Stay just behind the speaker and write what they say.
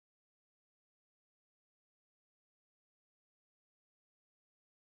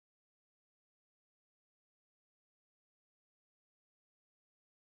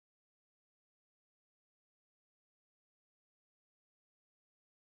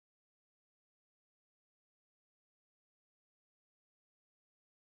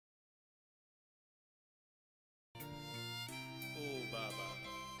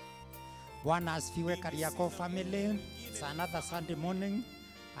Bwana asifiwe Kariako family. It's another Sunday morning.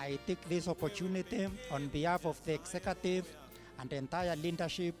 I take this opportunity on behalf of the executive and the entire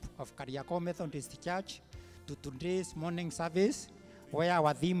leadership of Kariako Methodist Church to today's morning service, where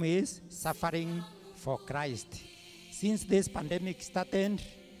our theme is Suffering for Christ. Since this pandemic started,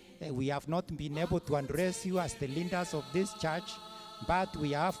 we have not been able to address you as the leaders of this church, but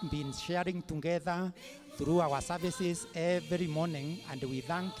we have been sharing together through our services every morning, and we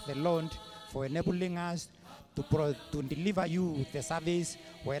thank the Lord for enabling us to deliver you the service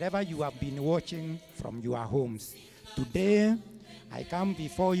wherever you have been watching from your homes. Today, I come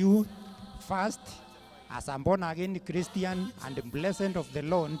before you first as a born-again Christian and blessed of the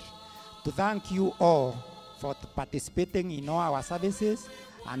Lord to thank you all for participating in all our services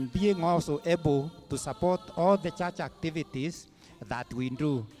and being also able to support all the church activities that we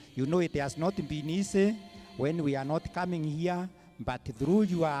do. You know, it has not been easy when we are not coming here, but through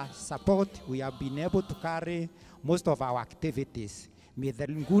your support, we have been able to carry most of our activities. May the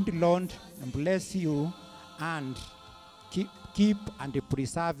good Lord bless you and keep and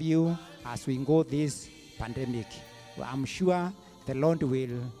preserve you as we go this pandemic. I'm sure the Lord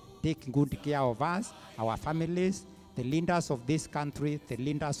will take good care of us, our families, the leaders of this country, the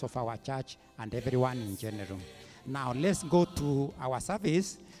leaders of our church, and everyone in general. Now let's go to our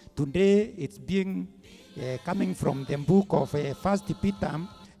service. Today it's being coming from the book of 1 Peter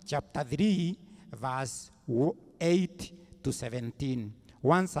chapter 3 verse 8 to 17.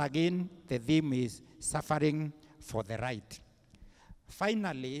 Once again, the theme is suffering for the right.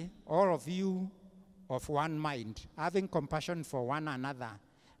 Finally, all of you of one mind, having compassion for one another,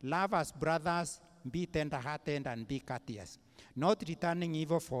 love as brothers, be tender-hearted and be courteous, not returning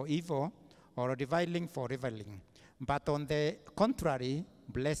evil for evil or reviling for reviling, but on the contrary,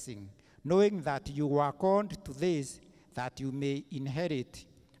 blessing, knowing that you were called to this, that you may inherit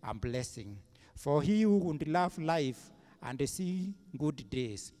a blessing. For he who would love life and see good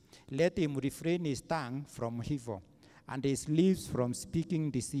days, let him refrain his tongue from evil, and his lips from speaking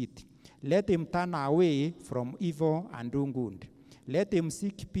deceit. Let him turn away from evil and do good. Let him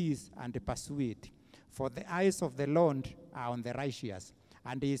seek peace and pursue it. For the eyes of the Lord are on the righteous,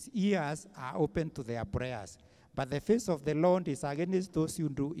 and his ears are open to their prayers. But the face of the Lord is against those who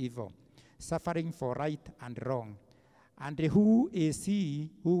do evil, suffering for right and wrong. And who is he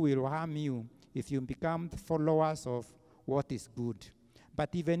who will harm you if you become followers of what is good?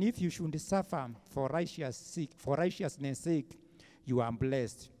 But even if you should suffer for righteousness' sake, you are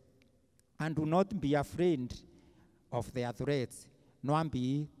blessed. And do not be afraid of their threats, nor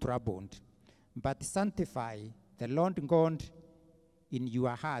be troubled. But sanctify the Lord God in your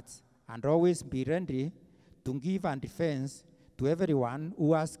hearts, and always be ready to give a defense to everyone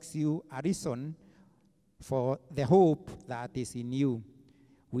who asks you a reason for the hope that is in you,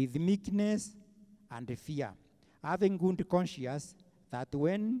 with meekness and fear, having good conscience, that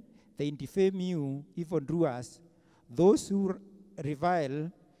when they defame you, evildoers, those who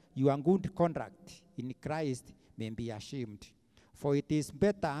revile your good conduct in Christ may be ashamed. For it is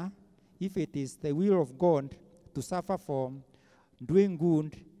better, if it is the will of God, to suffer for doing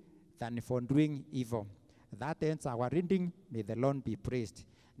good than for doing evil. That ends our reading. May the Lord be praised.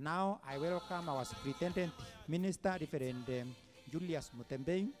 Now I welcome our Superintendent Minister, Reverend Julius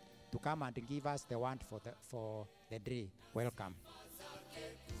Mutembe, to come and give us the word for the day. Welcome.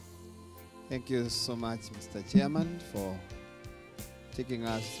 Thank you so much, Mr. Chairman, for taking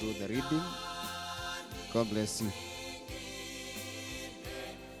us through the reading. God bless you.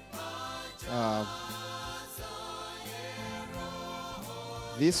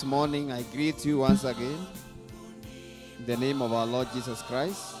 This morning I greet you once again in the name of our Lord Jesus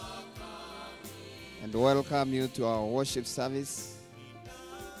Christ, and welcome you to our worship service.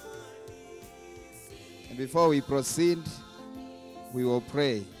 And before we proceed, we will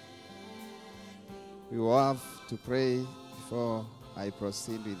pray. We will have to pray before I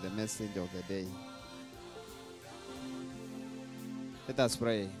proceed with the message of the day. Let us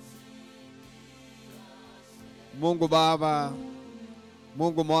pray. Mungu Baba,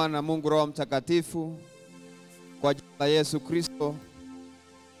 Mungu Mwana, Mungu Roho Mtakatifu, kwa jina la Yesu Kristo,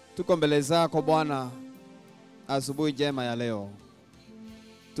 tuko mbele zako Bwana asubuhi njema ya leo.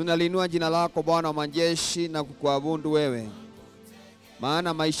 Tunalinua jina lako Bwana wa majeshi na kukuabudu wewe,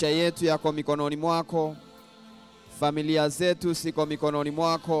 maana maisha yetu yako mikononi mwako, familia zetu ziko mikononi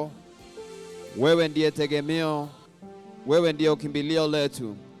mwako. Wewe ndiye tegemeo, wewe ndiye kimbilio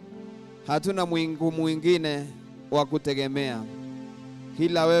letu. Hatuna Mungu mwingine wa kutegemea,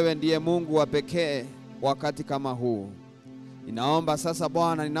 ila wewe ndiye Mungu wa pekee wakati kama huu. Ninaomba sasa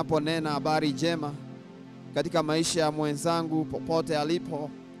Bwana, ninaponena habari njema katika maisha ya mwenzangu popote alipo,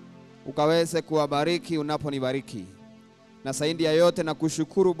 ukaweze kuwabariki unaponibariki. Na zaidi ya yote na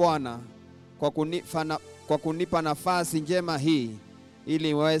kushukuru Bwana kwa kunipa nafasi njema hii ili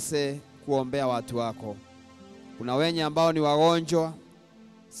niweze kuombea watu wako. Kuna wenye ambao ni wagonjwa,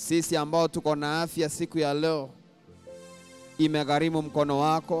 sisi ambao tuko na afya siku ya leo imegharimu mkono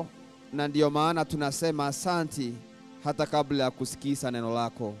wako, na ndio maana tunasema asanti hata kabla ya kusikiza neno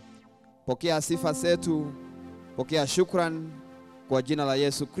lako. Pokea sifa zetu, pokea shukran, kwa jina la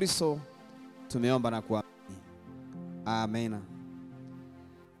Yesu Kristo tumeomba na kuamini. Amen.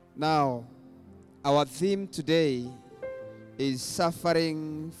 Now, our theme today is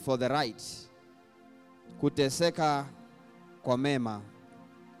suffering for the right. Kuteseka kwa mema.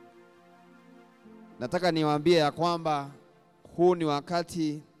 Nataka niwaambie ya kwamba huu ni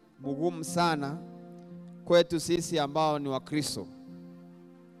wakati mgumu sana kwetu sisi ambao ni Wakristo.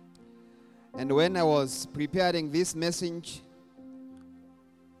 And when I was preparing this message,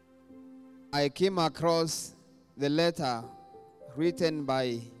 I came across the letter written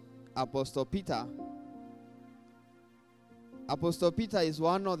by Apostle Peter. Apostle Peter is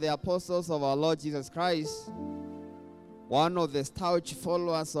one of the apostles of our Lord Jesus Christ, one of the staunch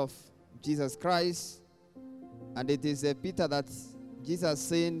followers of Jesus Christ, and it is a Peter that Jesus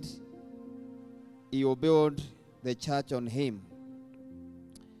sent. He will build the church on him.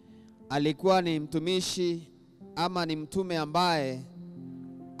 Alikuwa ni mtumishi ama ni mtume ambaye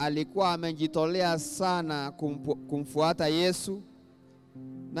alikuwa amejitolea sana kumfuata Yesu,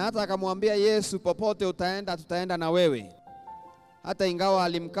 na hata akamwambia Yesu, popote utaenda tutaenda na wewe. Hata ingawa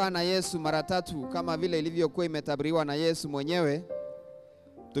alimkana Yesu mara 3 kama vile ilivyokuwa imetabiriwa na Yesu mwenyewe,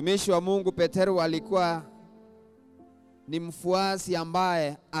 mtumishi wa Mungu Petero alikuwa ni mfuasi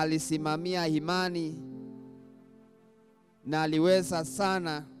ambaye alisimamia imani na aliweza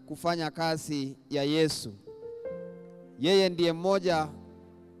sana kufanya kazi ya Yesu. Yeye ndiye mmoja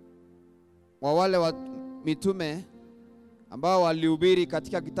wa wale wa mitume ambao walihubiri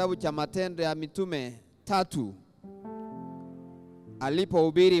katika kitabu cha Matendo ya Mitume 3.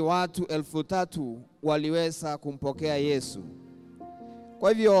 Alipohubiri watu 3,000 waliweza kumpokea Yesu.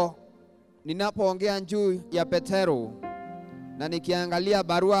 Kwa hivyo ninapoongea juu ya Petero na nikiangalia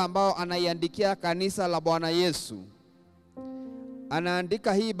barua ambao anaiandikia kanisa la Bwana Yesu,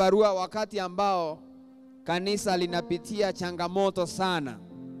 anaandika hii barua wakati ambao kanisa linapitia changamoto sana.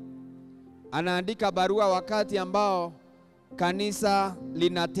 Anaandika barua wakati ambao kanisa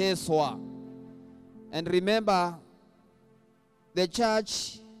linateswa. And remember, the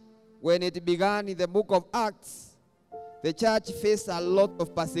church, when it began in the book of Acts, the church faced a lot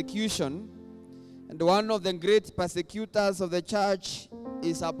of persecution. And one of the great persecutors of the church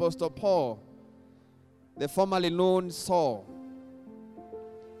is Apostle Paul, the formerly known Saul.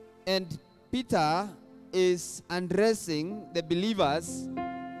 And Peter is addressing the believers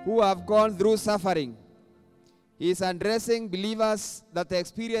who have gone through suffering. He is addressing believers that are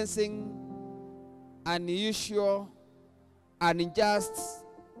experiencing unusual, unjust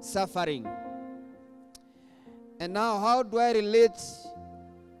suffering. And now, how do I relate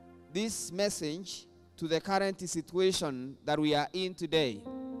this message to the current situation that we are in today?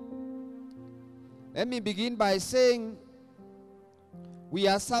 Let me begin by saying we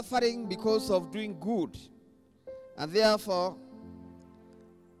are suffering because of doing good. And therefore,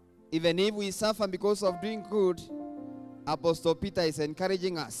 even if we suffer because of doing good, Apostle Peter is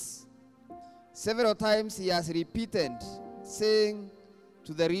encouraging us. Several times he has repeated, saying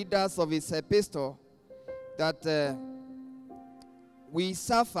to the readers of his epistle that we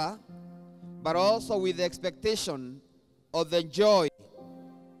suffer, but also with the expectation of the joy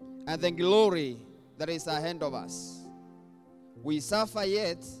and the glory that is ahead of us. We suffer,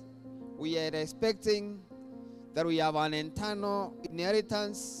 yet we are expecting that we have an eternal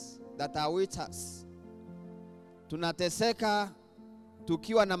inheritance that awaits us. Tunateseka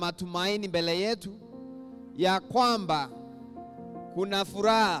tukiwa na matumaini mbele yetu ya kwamba kuna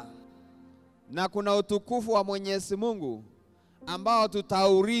furaha na kuna utukufu wa Mwenyezi Mungu ambao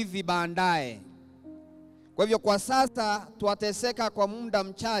tutaurithi baadaye. Kwa hivyo kwa sasa tuateseka kwa muda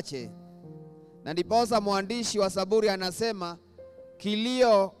mchache, na ndiposa mwandishi wa Zaburi anasema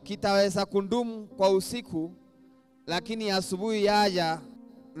kilio kitaweza kundumu kwa usiku, lakini asubuhi yaja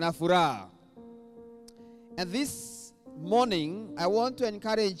na furaha. And this morning I want to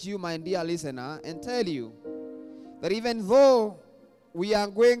encourage you, my dear listener, and tell you that even though we are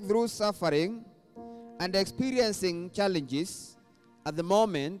going through suffering and experiencing challenges at the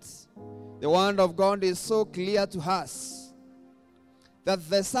moment, the word of God is so clear to us that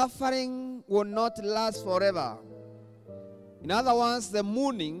the suffering will not last forever. In other words, the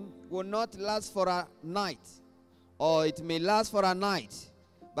mourning will not last for a night, or it may last for a night,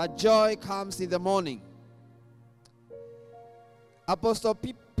 but joy comes in the morning. Apostle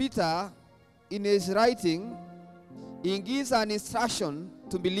Peter, in his writing, he gives an instruction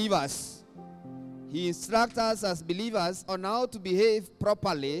to believers. He instructs us as believers on how to behave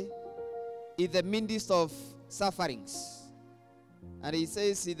properly in the midst of sufferings. And he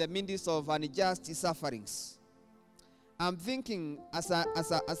says in the midst of unjust sufferings. I'm thinking as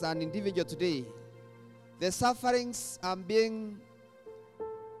an individual today, the sufferings I'm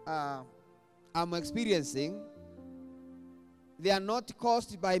experiencing, they are not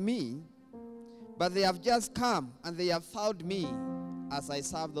caused by me, but they have just come and they have found me as I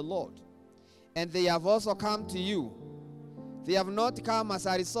serve the Lord. And they have also come to you. They have not come as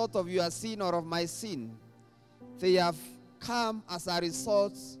a result of your sin or of my sin. They have come as a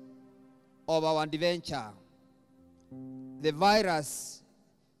result of our adventure. The virus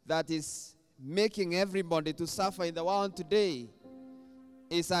that is making everybody to suffer in the world today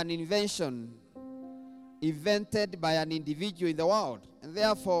is an invention invented by an individual in the world. And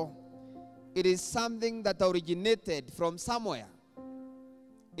therefore, it is something that originated from somewhere.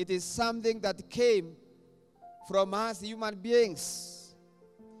 It is something that came from us human beings.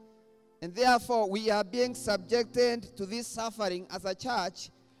 And therefore, we are being subjected to this suffering as a church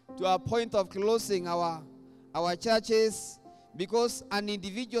to a point of closing our churches because an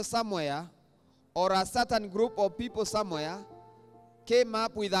individual somewhere or a certain group of people somewhere came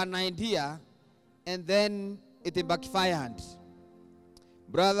up with an idea and then it backfired.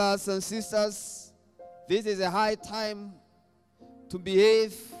 Brothers and sisters, this is a high time to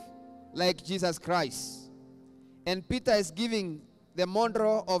behave like Jesus Christ. And Peter is giving the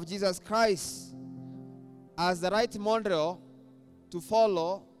model of Jesus Christ as the right model to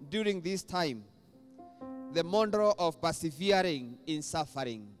follow during this time. The model of persevering in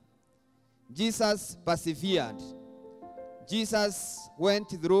suffering. Jesus persevered. Jesus went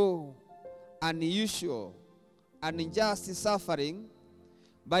through unusual and unjust suffering,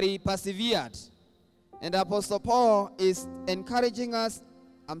 but he persevered. And Apostle Peter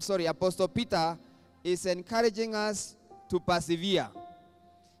is encouraging us to persevere.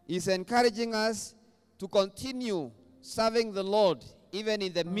 He's encouraging us to continue serving the Lord even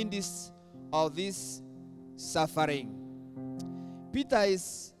in the midst of this suffering. Peter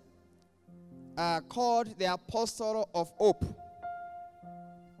is called the apostle of hope,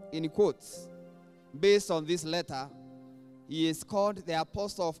 in quotes. Based on this letter, he is called the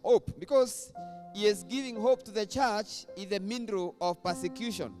apostle of hope because he is giving hope to the church in the middle of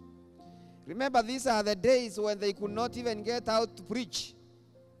persecution. Remember, these are the days when they could not even get out to preach.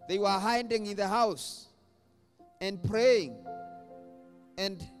 They were hiding in the house and praying.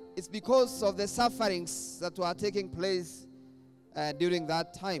 And it's because of the sufferings that were taking place during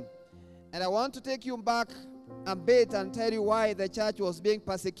that time. And I want to take you back a bit and tell you why the church was being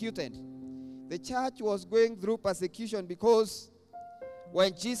persecuted. The church was going through persecution because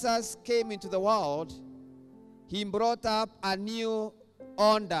when Jesus came into the world, he brought up a new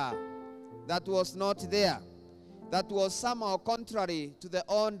order that was not there, that was somehow contrary to the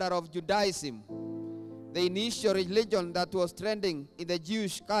order of Judaism. The initial religion that was trending in the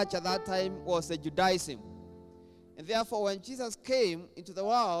Jewish culture at that time was the Judaism. And therefore, when Jesus came into the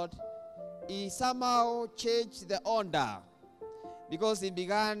world, he somehow changed the order, because he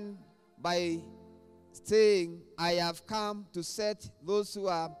began by saying, I have come to set those who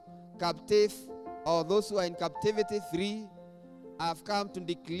are captive or those who are in captivity free. I have come to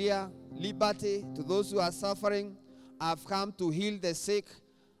declare liberty to those who are suffering. I have come to heal the sick.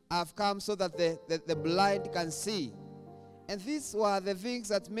 I have come so that the blind can see. And these were the things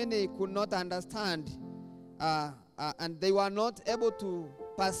that many could not understand, and they were not able to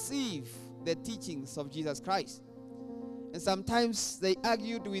perceive the teachings of Jesus Christ. And sometimes they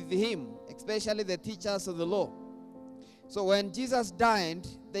argued with him, especially the teachers of the law. So when Jesus died,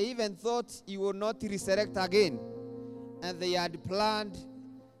 they even thought he would not resurrect again. And they had planned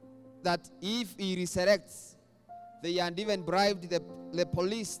that if he resurrects, they had even bribed the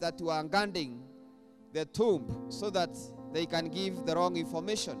police that were guarding the tomb so that they can give the wrong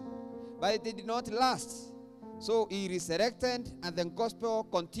information. But it did not last. So he resurrected, and the gospel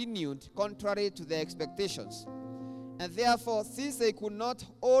continued contrary to their expectations. And therefore, since they could not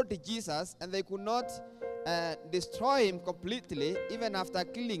hold Jesus and they could not destroy him completely, even after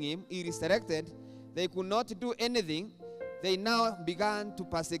killing him, he resurrected, they could not do anything. They now began to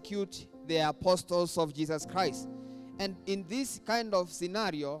persecute the apostles of Jesus Christ. And in this kind of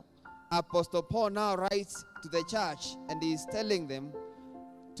scenario, Apostle Paul now writes to the church, and he is telling them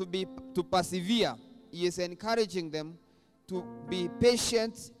to persevere. He is encouraging them to be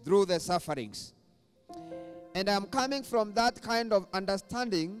patient through the sufferings. And I'm coming from that kind of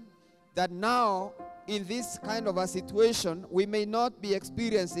understanding that now, in this kind of a situation, we may not be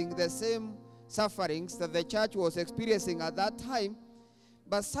experiencing the same sufferings that the church was experiencing at that time,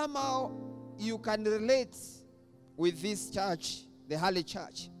 but somehow you can relate with this church, the Holy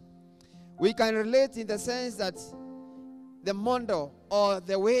Church. We can relate in the sense that the mondo, or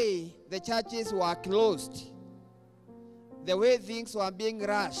the way the churches were closed, the way things were being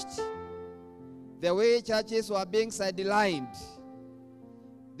rushed, the way churches were being sidelined.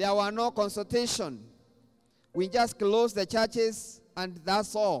 There were no consultation. We just closed the churches and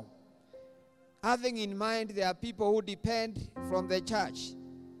that's all. Having in mind there are people who depend from the church.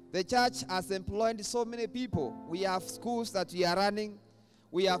 The church has employed so many people. We have schools that we are running.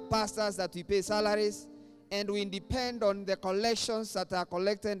 We have pastors that we pay salaries. And we depend on the collections that are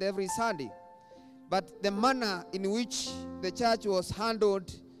collected every Sunday. But the manner in which the church was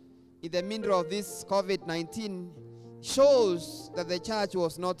handled in the middle of this COVID-19 shows that the church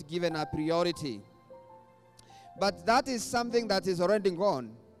was not given a priority. But that is something that is already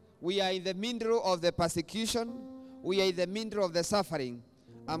gone. We are in the middle of the persecution. We are in the middle of the suffering.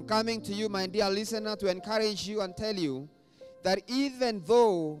 I'm coming to you, my dear listener, to encourage you and tell you that even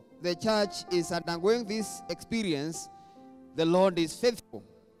though the church is undergoing this experience, the Lord is faithful.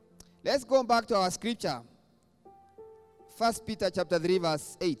 Let's go back to our scripture. 1 Peter chapter 3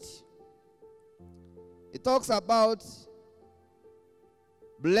 verse 8. It talks about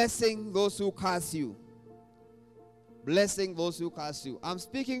blessing those who curse you. Blessing those who curse you. I'm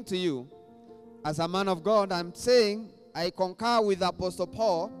speaking to you as a man of God. I'm saying I concur with Apostle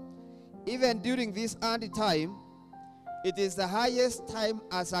Paul. Even during this early time, it is the highest time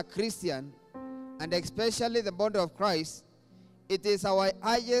as a Christian, and especially the body of Christ, it is our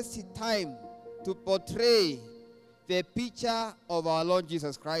highest time to portray the picture of our Lord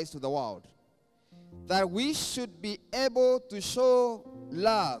Jesus Christ to the world. That we should be able to show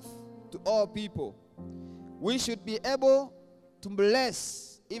love to all people. We should be able to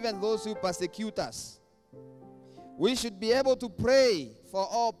bless even those who persecute us. We should be able to pray for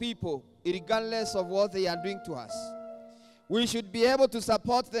all people, regardless of what they are doing to us. We should be able to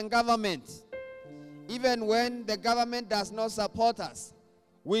support the government. Even when the government does not support us,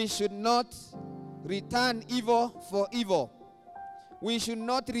 we should not return evil for evil. We should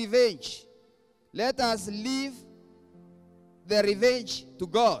not revenge. Let us leave the revenge to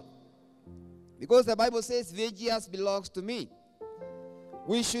God. Because the Bible says, vengeance belongs to me.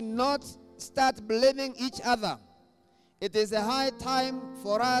 We should not start blaming each other. It is a high time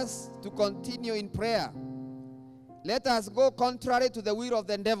for us to continue in prayer. Let us go contrary to the will of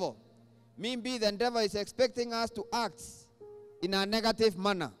the devil. Maybe the devil is expecting us to act in a negative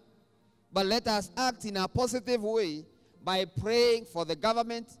manner. But let us act in a positive way by praying for the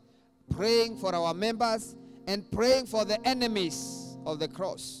government, praying for our members, and praying for the enemies of the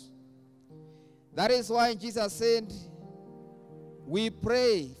cross. That is why Jesus said, we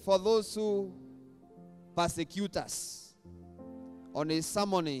pray for those who persecute us. On his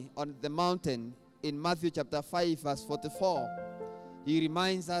sermon on the mountain in Matthew chapter 5 verse 44, he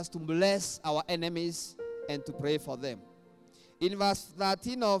reminds us to bless our enemies and to pray for them. In verse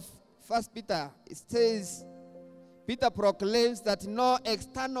 13 of 1 Peter, it says, Peter proclaims that no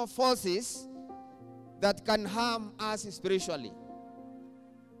external forces that can harm us spiritually.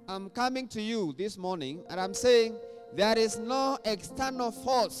 I'm coming to you this morning and I'm saying there is no external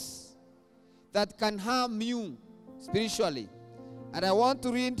force that can harm you spiritually. And I want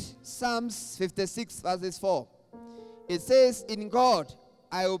to read Psalms 56 verses 4. It says, in God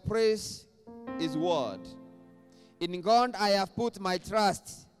I will praise his word. In God I have put my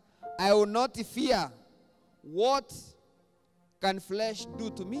trust. I will not fear. What can flesh do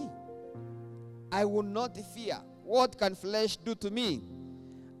to me? I will not fear. What can flesh do to me?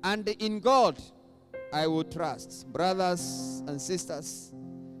 And in God I will trust. Brothers and sisters,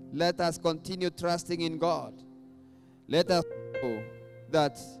 let us continue trusting in God. Let us know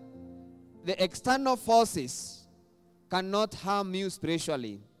that the external forces cannot harm you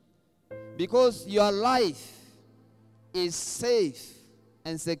spiritually, because your life is safe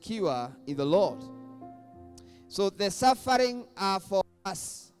and secure in the Lord. So the suffering are for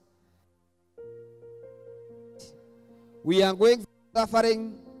us. We are going through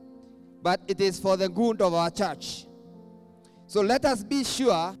suffering, but it is for the good of our church. So let us be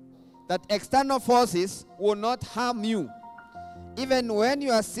sure that external forces will not harm you. Even when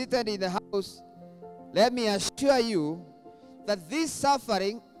you are seated in the house, let me assure you that this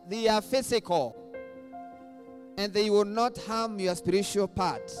suffering, they are physical, and they will not harm your spiritual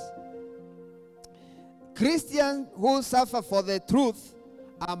part. Christians who suffer for the truth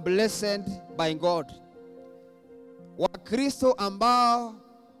are blessed by God. Wakristo ambao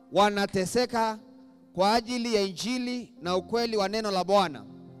wanateseka kwa ajili ya injili na ukweli wa neno la Bwana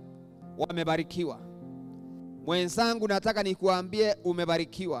wamebarikiwa. Mwenzangu, nataka nikuambie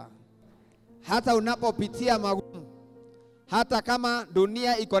umebarikiwa. Hata unapopitia magumu, hata kama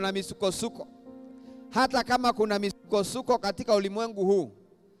dunia iko na misukosuko, hata kama kuna misukosuko katika ulimwengu huu,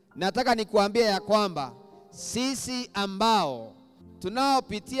 nataka nikuambie ya kwamba sisi ambao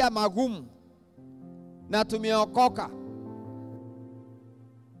tunaopitia magumu na tumeokoka,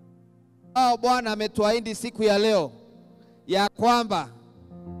 Bwana ametuahidi siku ya leo ya kwamba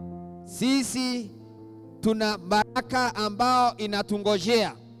sisi tuna baraka ambao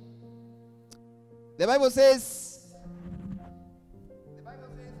inatungojea. The Bible says that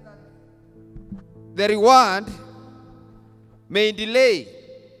the reward may delay.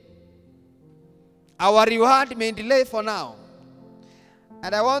 Our reward may delay for now.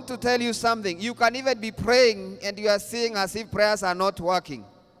 And I want to tell you something. You can even be praying and you are seeing as if prayers are not working.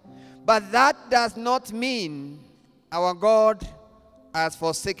 But that does not mean our God has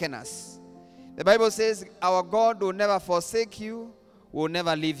forsaken us. The Bible says our God will never forsake you, will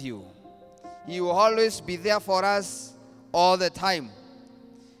never leave you. He will always be there for us all the time.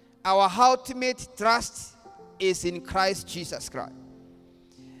 Our ultimate trust is in Christ Jesus Christ.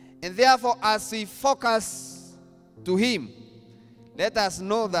 And therefore, as we focus to Him, let us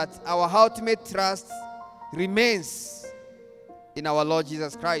know that our ultimate trust remains in our Lord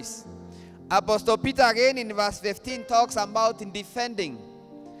Jesus Christ. Apostle Peter again in verse 15 talks about in defending.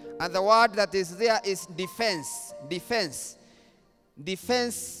 And the word that is there is defense. Defense.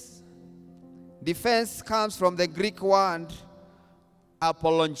 Defense. Defense comes from the Greek word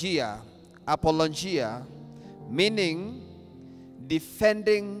apologia. Apologia, meaning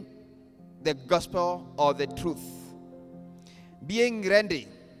defending the gospel or the truth. Being ready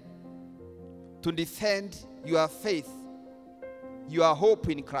to defend your faith, your hope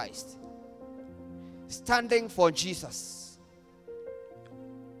in Christ. Standing for Jesus.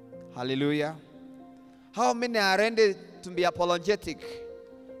 Hallelujah. How many are ready to be apologetic?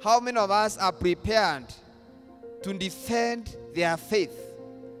 How many of us are prepared to defend their faith,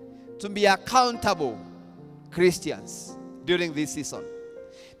 to be accountable Christians during this season?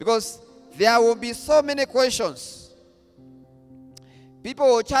 Because there will be so many questions. People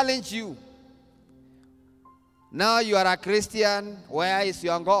will challenge you. Now you are a Christian, where is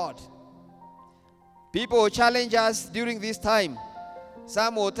your God? People will challenge us during this time.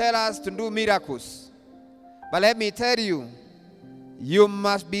 Some will tell us to do miracles. But let me tell you, you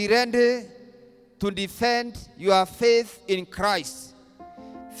must be ready to defend your faith in Christ.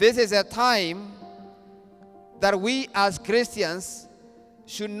 This is a time that we as Christians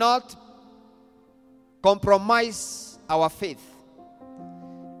should not compromise our faith.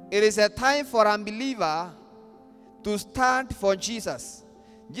 It is a time for an unbeliever to stand for Jesus.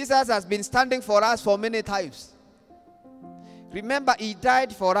 Jesus has been standing for us for many times. Remember, He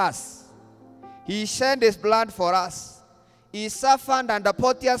died for us. He shed His blood for us. He suffered under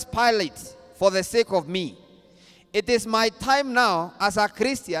Pontius Pilate for the sake of me. It is my time now as a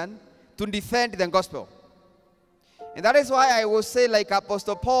Christian to defend the gospel. And that is why I will say, like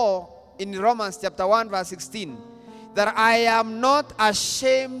Apostle Paul in Romans chapter 1 verse 16, that I am not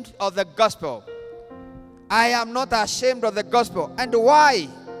ashamed of the gospel. I am not ashamed of the gospel. And why?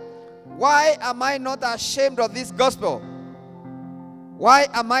 Why am I not ashamed of this gospel? Why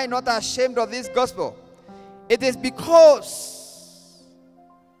am I not ashamed of this gospel? It is because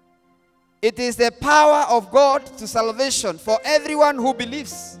it is the power of God to salvation for everyone who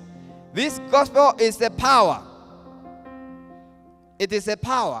believes. This gospel is the power. It is a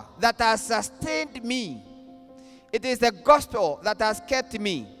power that has sustained me. It is the gospel that has kept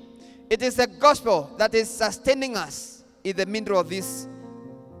me. It is the gospel that is sustaining us in the middle of this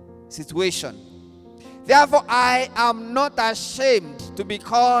situation. Therefore, I am not ashamed to be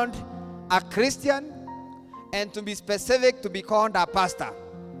called a Christian, and to be specific, to be called a pastor.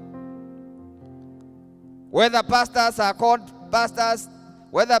 Whether pastors are called pastors,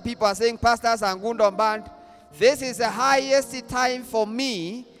 whether people are saying pastors and Gundomband, this is the highest time for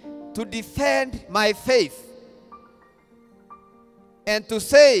me to defend my faith and to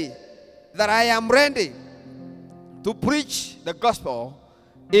say that I am ready to preach the gospel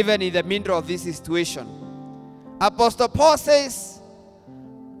even in the middle of this situation. Apostle Paul says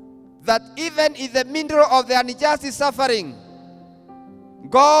that even in the middle of the unjust suffering,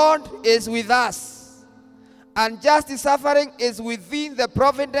 God is with us. And just suffering is within the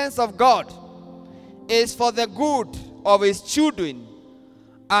providence of God. Is for the good of His children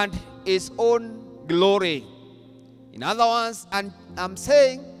and His own glory. In other words, and I'm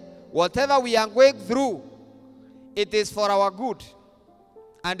saying, whatever we are going through, it is for our good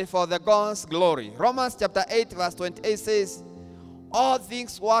and for the God's glory. Romans chapter 8 verse 28 says, all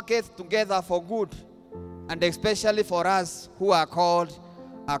things worketh together for good, and especially for us who are called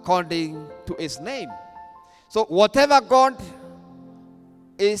according to his name. So whatever God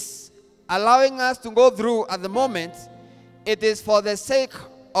is allowing us to go through at the moment, it is for the sake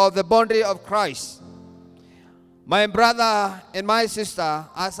of the body of Christ. My brother and my sister,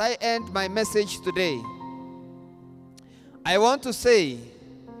 as I end my message today, I want to say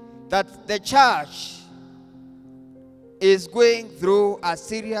that the church is going through a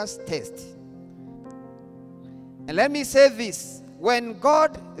serious test. And let me say this, when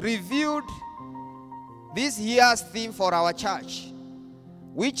God revealed this year's theme for our church,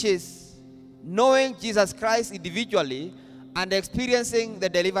 which is knowing Jesus Christ individually and experiencing the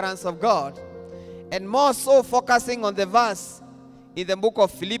deliverance of God, and more so focusing on the verse in the book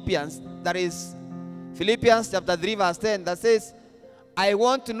of Philippians, that is Philippians chapter 3 verse 10, that says, I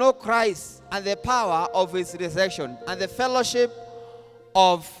want to know Christ and the power of his resurrection and the fellowship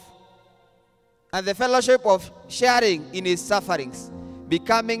of sharing in his sufferings,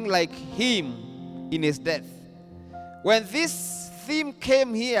 becoming like him in his death. When this theme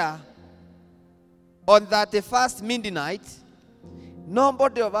came here on that first midnight,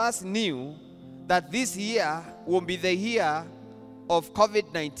 nobody of us knew that this year will be the year of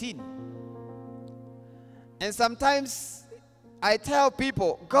COVID-19. And sometimes I tell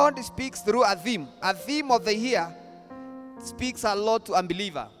people, God speaks through a theme. A theme of the year speaks a lot to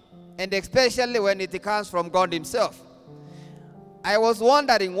unbeliever, and especially when it comes from God himself. I was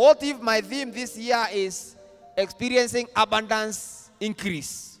wondering, what if my theme this year is experiencing abundance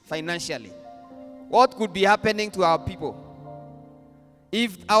increase financially? What could be happening to our people?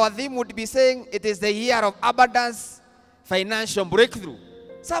 If our theme would be saying it is the year of abundance financial breakthrough,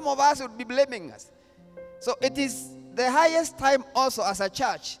 some of us would be blaming us. So it is the highest time also as a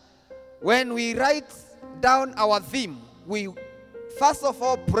church, when we write down our theme, we first of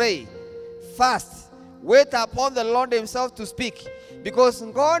all pray, fast, wait upon the Lord himself to speak, because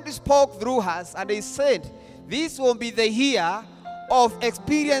God spoke through us and he said this will be the year of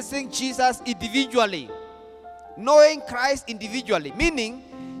experiencing Jesus individually, knowing Christ individually,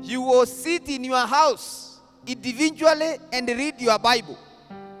 meaning you will sit in your house individually and read your Bible.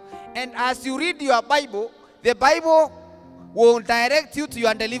 And as you read your Bible, the Bible will direct you to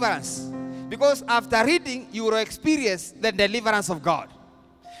your deliverance, because after reading, you will experience the deliverance of God.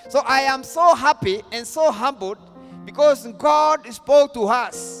 So I am so happy and so humbled, because God spoke to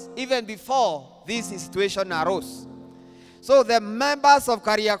us even before this situation arose. So the members of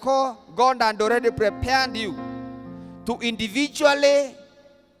Kariako, God had already prepared you to individually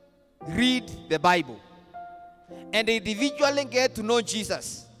read the Bible and individually get to know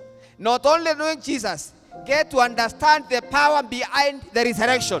Jesus. Not only knowing Jesus, get to understand the power behind the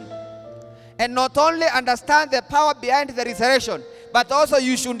resurrection. And not only understand the power behind the resurrection, but also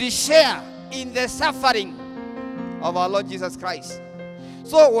you should share in the suffering of our Lord Jesus Christ.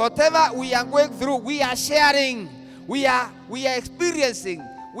 So whatever we are going through, we are sharing, we are experiencing,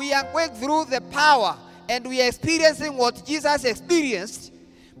 we are going through the power, and we are experiencing what Jesus experienced.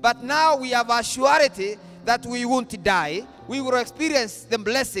 But now we have a surety that we won't die. We will experience the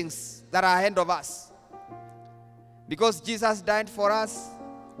blessings that are ahead of us. Because Jesus died for us,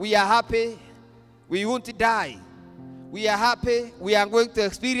 we are happy, we won't die. We are happy, we are going to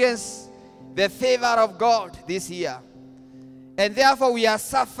experience the favor of God this year. And therefore we are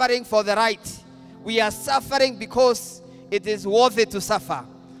suffering for the right. We are suffering because it is worthy to suffer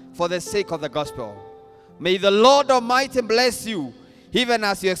for the sake of the gospel. May the Lord Almighty bless you even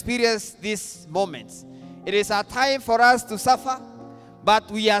as you experience these moments. It is a time for us to suffer, but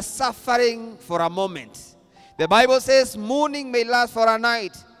we are suffering for a moment. The Bible says mourning may last for a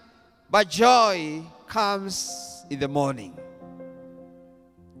night, but joy comes in the morning.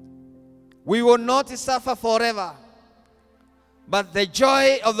 We will not suffer forever, but the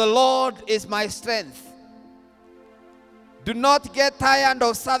joy of the Lord is my strength. Do not get tired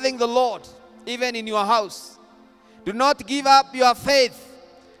of serving the Lord, even in your house. Do not give up your faith.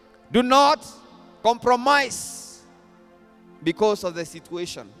 Do not compromise because of the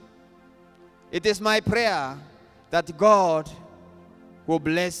situation. It is my prayer that God will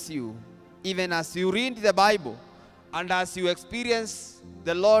bless you even as you read the Bible and as you experience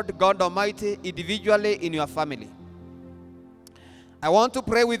the Lord God Almighty individually in your family. I want to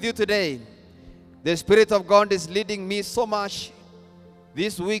pray with you today. The Spirit of God is leading me so much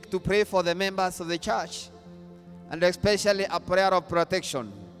this week to pray for the members of the church, and especially a prayer of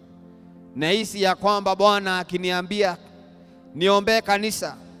protection. Nahisi ya kwamba Bwana akiniambia niombe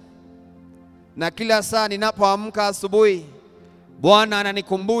kanisa, na kila saa ninapoamka asubuhi, Bwana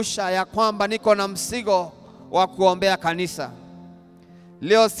ananikumbusha ya kwamba niko na mzigo wa kuombea kanisa.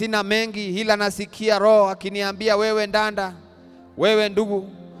 Leo sina mengi, ila nasikia Roho akiniambia, wewe ndanda, wewe ndugu,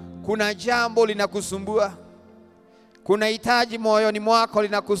 kuna jambo linakusumbua. Kuna hitaji moyoni mwako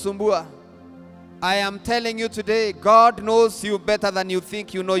linakusumbua. I am telling you today, God knows you better than you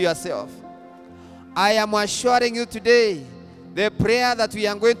think you know yourself. I am assuring you today, the prayer that we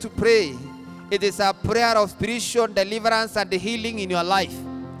are going to pray, it is a prayer of spiritual deliverance and healing in your life.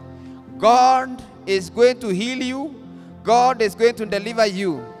 God is going to heal you. God is going to deliver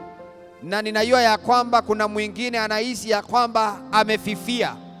you. Na ninajua ya kwamba kuna mwingine anahisi ya kwamba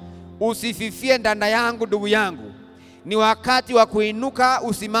amefifia. Usififie ndani yangu, ndugu yangu. Ni wakati wa kuinuka,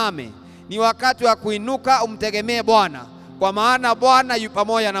 usimame. Ni wakati wa kuinuka, umtegemee Bwana, kwa maana Bwana yu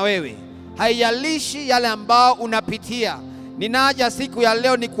pamoja na wewe. Haijalishi yale ambao unapitia. Ninaja siku ya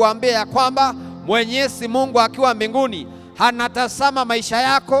leo nikuambia ya kwamba Mwenyezi Mungu akiwa mbinguni anatazama maisha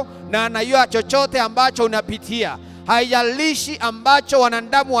yako na anajua chochote ambacho unapitia. Haijalishi ambacho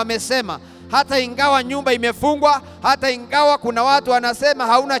wanadamu wamesema, hata ingawa nyumba imefungwa, hata ingawa kuna watu wanasema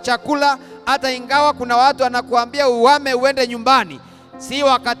hauna chakula, hata ingawa kuna watu wanakuambia uhame uende nyumbani, si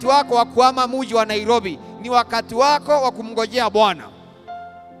wakati wako wa kuhama mji wa Nairobi, ni wakati wako wa kumngojea Bwana.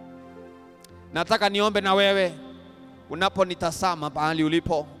 Nataka niombe na wewe unaponitazama pahali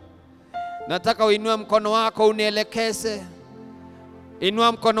ulipo. Nataka uinue mkono wako unielekeze.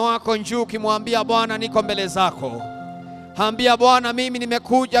 Inua mkono wako juu ukimwambia Bwana, niko mbele zako. Ambia Bwana, mimi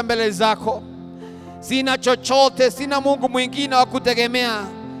nimekuja mbele zako. Sina chochote, sina Mungu mwingine wa kutegemea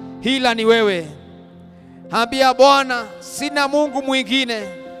ila ni wewe. Ambia Bwana, sina Mungu mwingine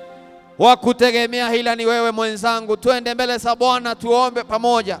wa kutegemea ila ni wewe. Mwenzangu, twende mbele za Bwana tuombe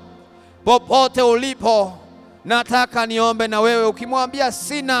pamoja. Popote ulipo, nataka niombe na wewe ukimwambia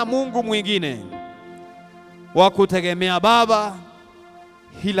sina Mungu mwingine wa kutegemea Baba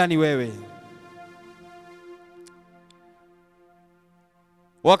ila ni wewe.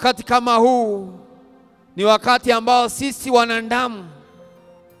 Wakati kama huu ni wakati ambao sisi wanadamu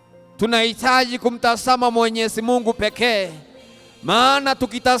tunahitaji kumtazama Mwenyezi Mungu pekee. Maana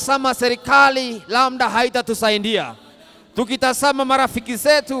tukitazama serikali labda haitatusaidia. Tukitazama marafiki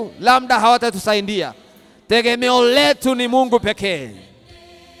zetu labda hawatatusaidia. Tegemeo letu ni Mungu pekee.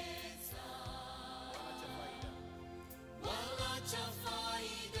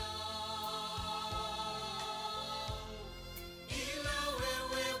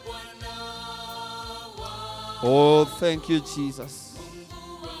 Oh, thank you, Jesus.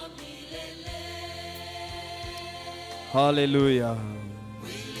 Hallelujah.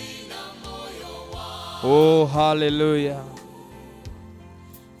 Oh, hallelujah.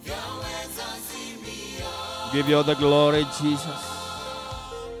 Give you all the glory, Jesus.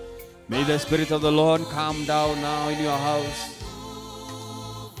 May the Spirit of the Lord come down now in your house.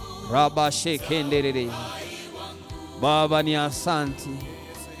 Rabba shekendere. Baba ni asanti.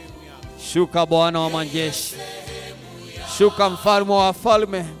 Shuka Bwana wa majeshi. Shuka mfalme wa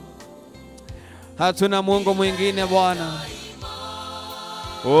falme. Hatuna Mungu mwingine Bwana.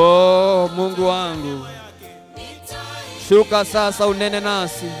 Oh, Mungu wangu. Shuka sasa unene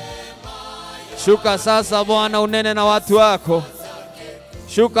nasi. Shuka sasa Bwana unene na watu wako.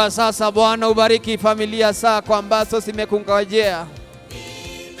 Shuka sasa Bwana ubariki familia zako ambazo zimekungojea.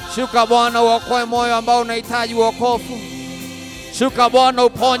 Shuka Bwana uokoe moyo ambao unahitaji wokovu. Shuka Bwana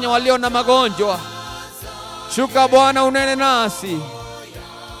uponye walio na magonjwa. Shuka Bwana unene nasi.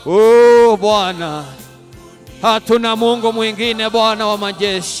 Oh Bwana, hatuna Mungu mwingine Bwana wa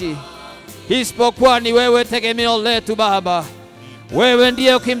majeshi isipokuwa ni wewe, tegemeo letu Baba. Wewe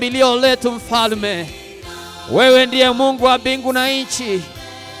ndiye kimbilio letu mfalme. Wewe ndiye Mungu wa mbingu na nchi.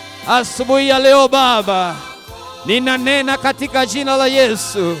 Asubuhi ya leo Baba, ninanena katika jina la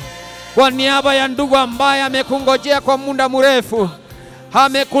Yesu kwa niaba ya ndugu ambaye amekungojea kwa muda mrefu,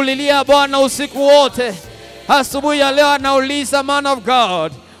 amekulilia Bwana usiku wote. Asubuhi ya leo anauliza, man of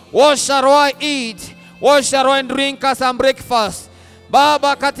God, what shall I eat? What shall I drink as a breakfast?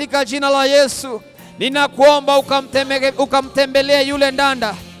 Baba, katika jina la Yesu ninakuomba ukamtembelee yule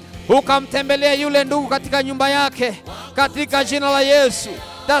ndanda, ukamtembelee yule ndugu katika nyumba yake katika jina la Yesu.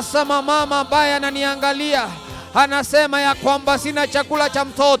 Tazama mama ambaye ananiangalia, anasema ya kwamba sina chakula cha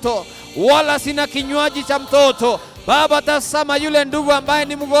mtoto wala sina kinywaji cha mtoto. Baba, tazama yule ndugu ambaye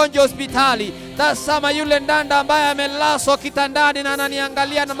ni mgonjwa hospitali. Tazama yule ndanda ambaye amelazwa kitandani na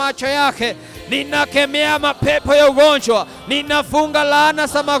ananiangalia na macho yake. Ninakemea mapepo ya ugonjwa. Ninafunga laana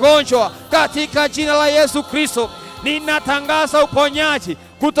za magonjwa katika jina la Yesu Kristo. Ninatangaza uponyaji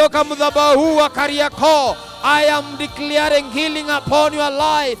kutoka madhabahu huu wa Kariakoo. I am declaring healing upon your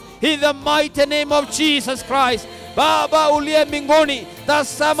life in the mighty name of Jesus Christ. Baba uliye mbinguni,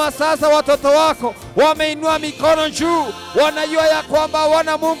 tazama sasa watoto wako wameinua mikono juu, wanajua ya kwamba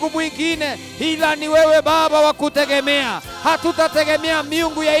wana Mungu mwingine ila ni wewe Baba wa kutegemea. Hatutategemea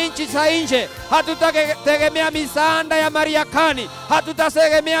miungu ya nchi za nje, hatutategemea misaada ya Mariakani,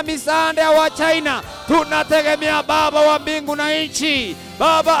 hatutategemea misaada ya Wachina. Tunategemea Baba wa mbingu na nchi,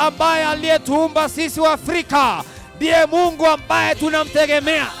 Baba ambaye aliyetuumba sisi wa Afrika. Ndiye Mungu ambaye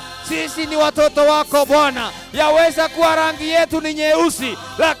tunamtegemea. Sisi ni watoto wako Bwana. Yaweza kuwa rangi yetu ni nyeusi,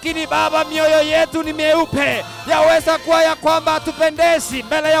 lakini Baba mioyo yetu ni meupe. Yaweza kuwa ya kwamba hatupendezi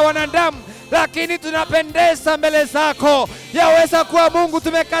mbele ya wanadamu, lakini tunapendeza mbele zako. Yaweza kuwa Mungu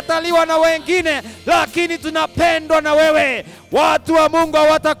tumekataliwa na wengine, lakini tunapendwa na wewe. Watu wa Mungu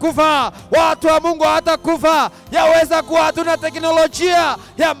hawatakufa, watu wa Mungu hawatakufa. Yaweza kuwa hatuna teknolojia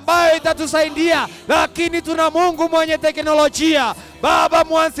ambayo itatusaidia, lakini tuna Mungu mwenye teknolojia. Baba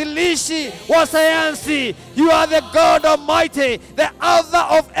mwanzilishi wa sayansi, you are the God Almighty, the author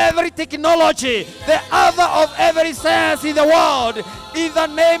of every technology, the author of every science in the world. In the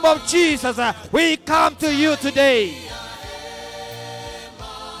name of Jesus, we come to you today.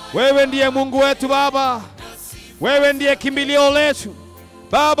 Wewe ndiye Mungu wetu Baba, wewe ndiye kimbilio letu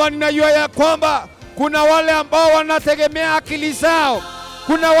Baba. Ninajua ya kwamba kuna wale ambao wanategemea akili zao,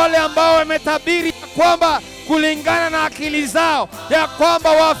 kuna wale ambao wametabiri kwamba kulingana na akili zao ya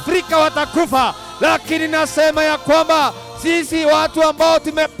kwamba Waafrika watakufa, lakini nasema ya kwamba sisi watu ambao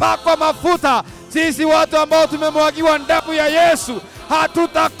tumepakwa mafuta, sisi watu ambao tumemwagiwa damu ya Yesu,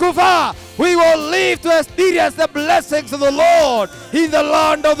 hatutakufa. We will live to experience the blessings of the Lord in the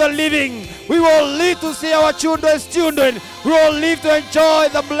land of the living. We will live to see our children's children. We will live to enjoy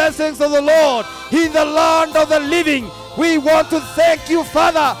the blessings of the Lord in the land of the living. We want to thank you,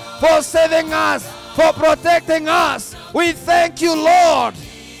 Father, for saving us, for protecting us. We thank you, Lord,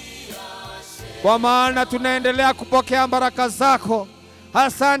 kwa maana tunaendelea kupokea baraka zako.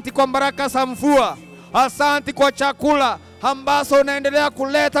 Asante kwa baraka za mvua, asante kwa chakula ambazo unaendelea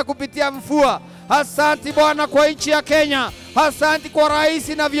kuleta kupitia mvua. Asante Bwana kwa nchi ya Kenya, asante kwa rais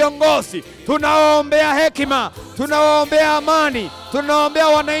na viongozi. Tunawaombea hekima, tunawaombea amani, tunawaombea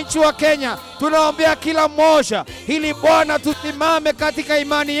wananchi wa Kenya, tunawaombea kila mmoja, ili Bwana tusimame katika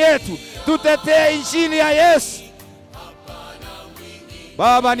imani yetu, tutetee injili ya Yesu.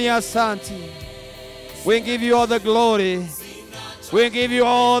 Baba ni asante. We give you all the glory. We give you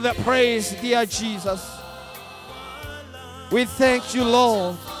all the praise, dear Jesus. We thank you,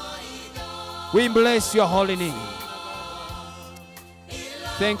 Lord. We bless your holy name.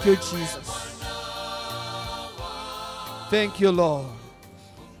 Thank you, Jesus. Thank you, Lord.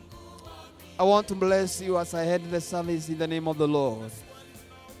 I want to bless you as I head the service in the name of the Lord.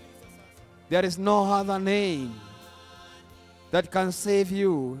 There is no other name that can save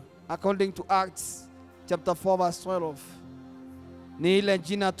you, according to Acts chapter 4 verse 12. Ni ile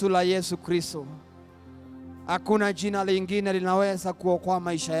jina tu la Yesu Kristo. Hakuna jina lingine linaweza kuokoa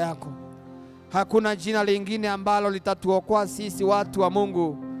maisha yako. Hakuna jina lingine ambalo litatuokoa sisi watu wa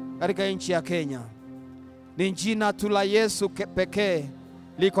Mungu katika nchi ya Kenya. Ni jina tu la Yesu pekee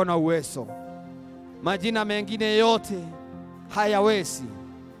liko na uwezo. Majina mengine yote hayawezi.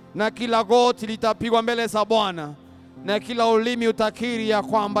 Na kila goti litapigwa mbele za Bwana, na kila ulimi utakiri ya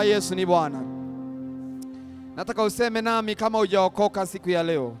kwamba Yesu ni Bwana. Nataka useme nami kama hujaokoka siku ya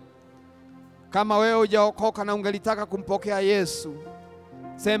leo. Kama wewe hujaokoka na ungelitaka kumpokea Yesu,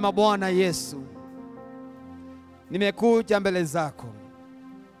 sema: Bwana Yesu, nimekuja mbele zako.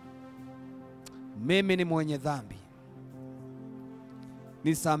 Mimi ni mwenye dhambi.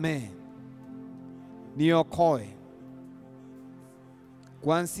 Nisamehe, niokoe.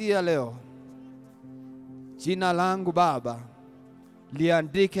 Kuanzia leo, jina langu Baba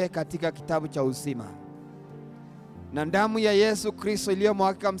liandike katika kitabu cha uzima, na damu ya Yesu Kristo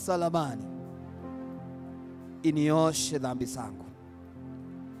iliyomwagika msalabani inioshe dhambi zangu.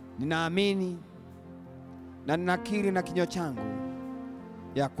 Ninaamini na ninakiri na kinywa changu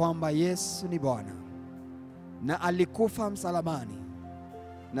ya kwamba Yesu ni Bwana, na alikufa msalabani,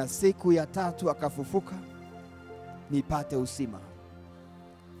 na siku ya tatu akafufuka nipate uzima.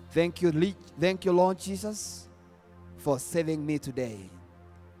 Thank you Lord Jesus for saving me today.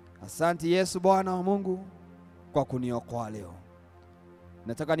 Asante Yesu Bwana wa Mungu kwa kuniokoa leo.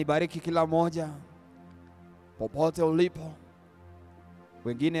 Nataka nibariki kila mmoja popote ulipo.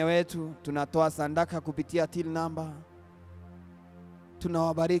 Wengine wetu tunatoa sadaka kupitia till number.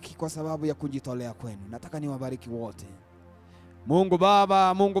 Tunawabariki kwa sababu ya kujitolea kwenu. Nataka niwabariki wote. Mungu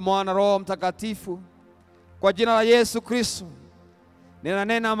Baba, Mungu Mwana, Roho Mtakatifu, kwa jina la Yesu Kristo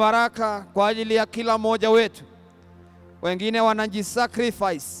ninanena baraka kwa ajili ya kila mmoja wetu. Wengine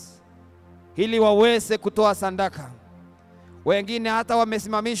wanajisacrifice ili waweze kutoa sadaka. Wengine hata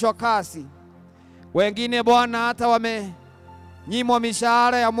wamesimamishwa kazi. Wengine Bwana hata wamenyimwa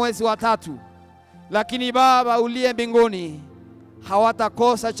mishahara ya mwezi wa 3. Lakini Baba uliye mbinguni,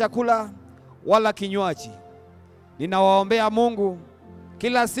 hawatakosa chakula wala kinywaji. Ninawaombea Mungu,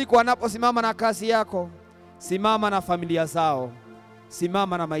 kila siku wanaposimama na kazi yako, simama na familia zao,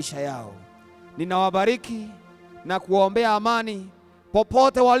 simama na maisha yao. Ninawabariki na kuombea amani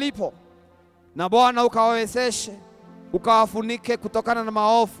popote walipo. Na Bwana ukawawezeshe, ukawafunike kutokana na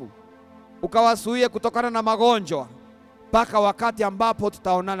maovu, ukawasuie kutokana na magonjwa, mpaka wakati ambapo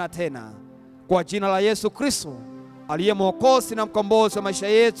tutaonana tena. Kwa jina la Yesu Kristo, aliye Mwokozi na mkombozi wa maisha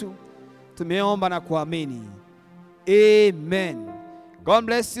yetu, tumeomba na kuamini. Amen. God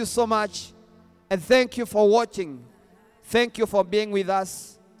bless you so much, and thank you for watching. Thank you for being with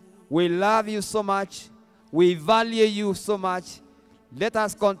us. We love you so much. We value you so much. Let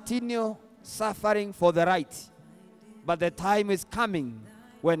us continue suffering for the right. But the time is coming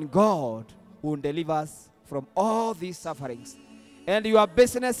when God will deliver us from all these sufferings. And your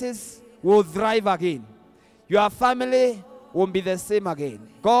businesses will thrive again. Your family won't be the same again.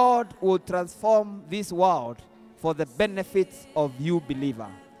 God will transform this world for the benefit of you, believer.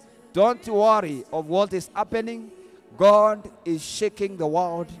 Don't worry of what is happening. God is shaking the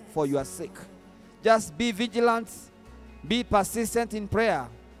world for your sake. Just be vigilant. Be persistent in prayer.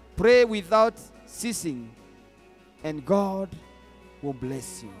 Pray without ceasing. And God will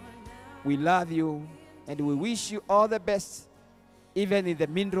bless you. We love you and we wish you all the best, even in the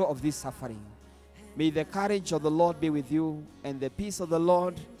middle of this suffering. May the courage of the Lord be with you, and the peace of the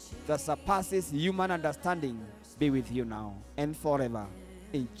Lord that surpasses human understanding be with you now and forever.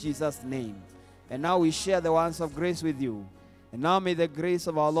 In Jesus' name. And now we share the words of grace with you. And now may the grace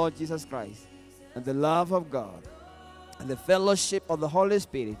of our Lord Jesus Christ and the love of God and the fellowship of the Holy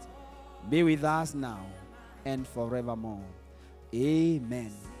Spirit be with us now and forevermore.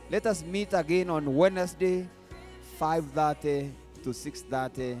 Amen. Let us meet again on Wednesday, 5:30 to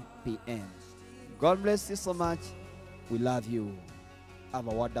 6:30 p.m. God bless you so much. We love you. Have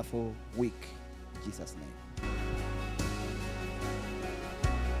a wonderful week. In Jesus' name.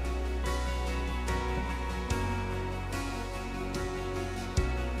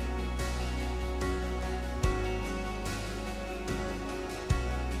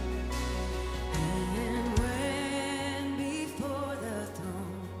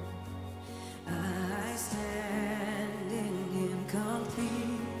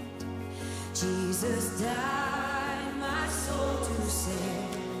 Jesus died my soul to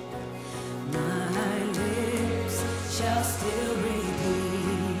save. My lips shall still ring.